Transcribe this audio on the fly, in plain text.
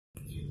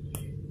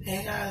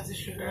Hey guys,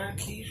 it's your girl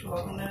Keish.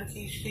 Welcome to the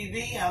Keish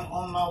TV. I'm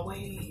on my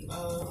way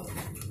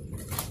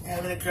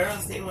having a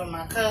girls' day with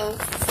my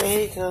cuz.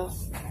 Say hey,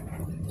 cuz.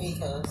 Hey,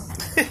 cuz.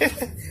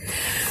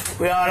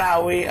 We're on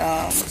our way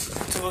to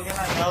go get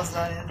our nails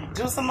done and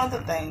do some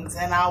other things.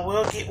 And I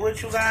will get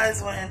with you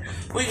guys when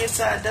we get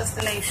to our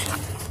destination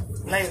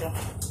later.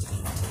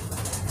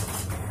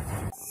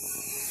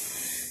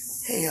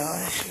 Hey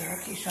y'all, it's your girl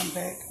Keish. I'm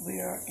back. We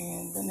are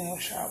in the nail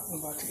shop. We're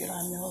about to get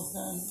our nails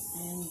done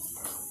and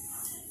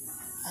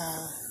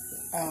I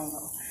don't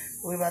know.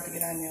 We're about to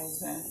get our nails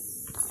done.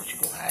 But you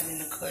go hide in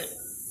the cut.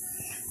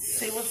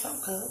 Say what's up,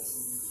 cuz.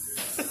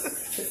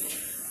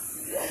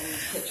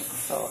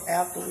 So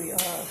after we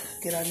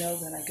get our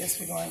nails done, I guess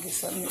we're going to get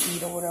something to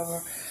eat or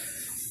whatever.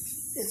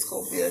 It's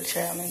going to be a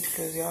challenge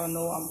because y'all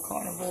know I'm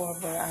carnivore,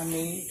 but I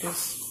may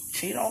just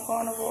cheat on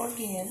carnivore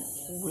again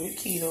with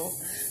keto.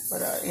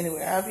 But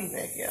anyway, I'll be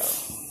back, y'all.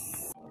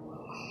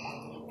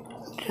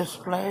 Just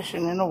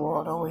splashing in the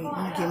water, waiting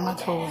to get my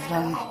toes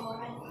done.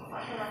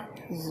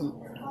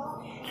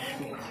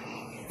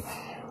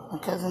 My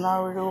cousin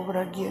already over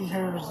there getting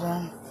hers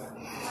done,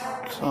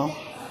 so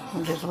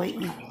I'm just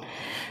waiting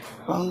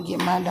for them to get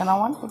mine done. I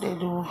wonder what they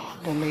do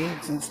the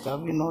legs and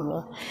stuff, you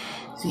know,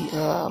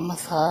 the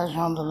massage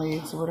on the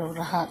legs or whatever,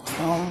 the hot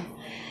stone.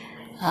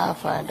 I'll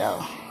find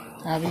out.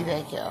 I'll be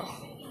back, y'all.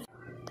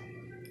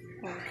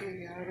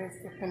 Okay, y'all, that's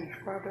the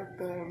finished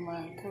product of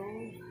my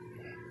toes.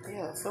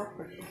 Yeah, so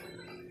pretty.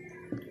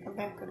 I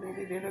think the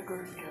lady did a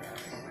good job.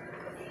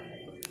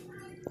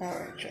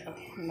 Alright, y'all.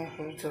 Enough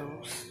of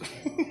those.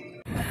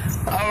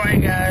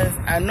 Alright, guys.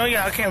 I know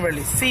y'all can't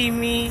really see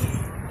me,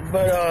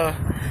 but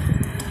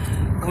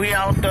we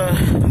out the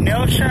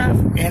nail shop,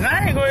 and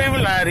I ain't gonna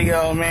even lie to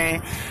y'all,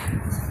 man.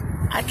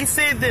 I can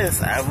say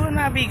this: I will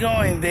not be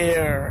going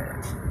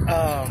there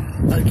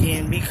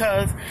again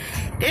because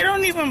they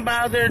don't even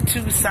bother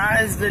to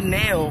size the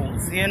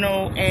nails, you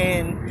know,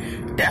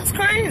 and that's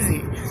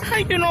crazy. How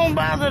you don't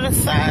bother to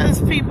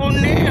size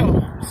people's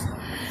nails?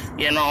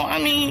 You know, I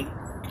mean.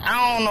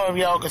 I don't know if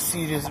y'all can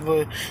see this,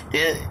 but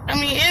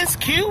it's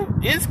cute.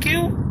 It's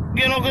cute,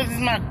 you know, because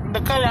it's the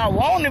color I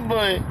wanted,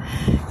 but,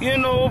 you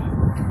know,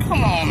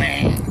 come on,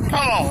 man.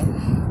 Come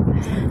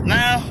on.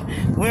 Now,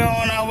 we're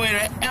on our way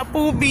to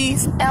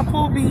Applebee's.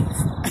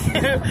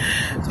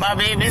 My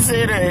baby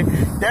said that.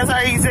 That's how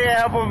he said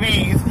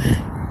Applebee's.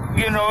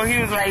 You know, he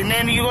was like,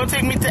 Nanny, you gonna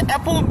take me to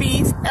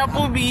Applebee's?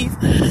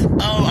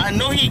 I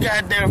know he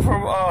got there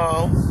from,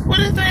 what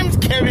his name is,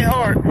 Kevin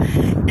Hart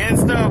and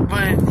stuff,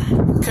 but,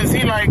 cause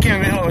he like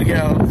Kevin Hart,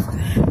 y'all.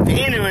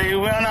 Anyway,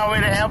 we're on our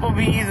way to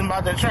Applebee's and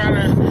about to try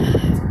to,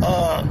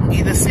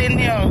 either sit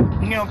there,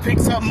 you know, pick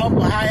something up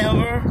or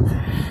however,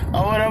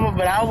 or whatever,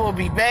 but I will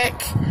be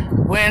back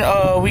when,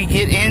 we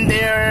get in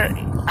there,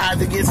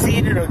 either get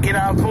seated or get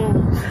our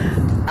food.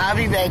 I'll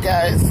be back,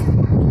 guys.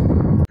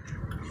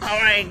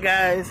 Alright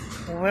guys,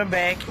 we're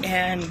back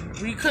and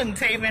we couldn't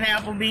tape in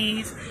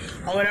Applebee's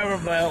or whatever,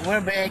 but we're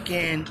back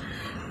and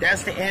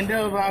that's the end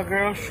of our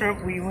girls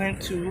trip. We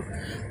went to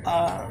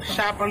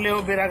shop a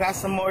little bit. I got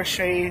some more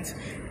shades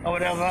or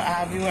whatever.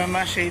 I'll be wearing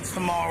my shades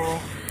tomorrow.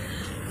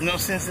 No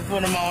sense to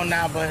put them on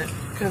now, but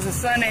because the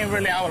sun ain't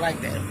really out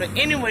like that. But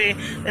anyway,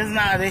 it's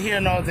neither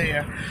here nor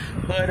there.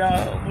 But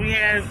we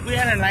had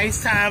a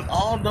nice time,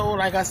 although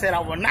like I said, I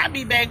will not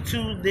be back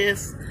to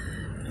this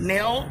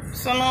nail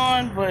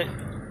salon, but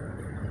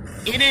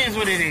it is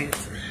what it is.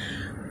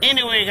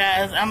 Anyway,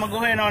 guys, I'm going to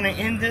go ahead on and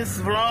end this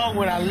vlog.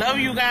 Well, I love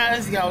you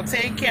guys. Y'all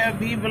take care.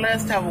 Be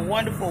blessed. Have a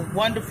wonderful,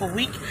 wonderful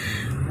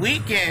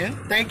weekend.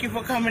 Thank you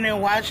for coming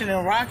and watching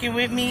and rocking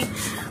with me.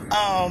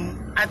 I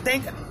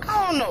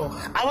don't know.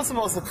 I was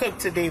supposed to cook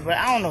today, but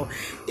I don't know.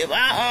 If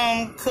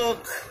I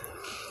cook,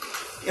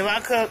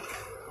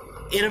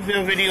 it'll be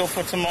a video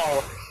for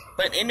tomorrow.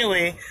 But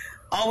anyway,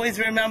 always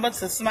remember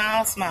to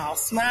smile, smile,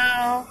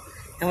 smile.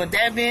 And with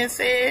that being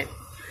said,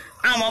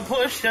 I'ma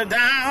push you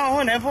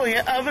down and pull you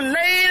up later.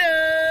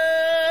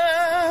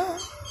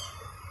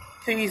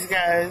 Peace,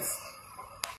 guys.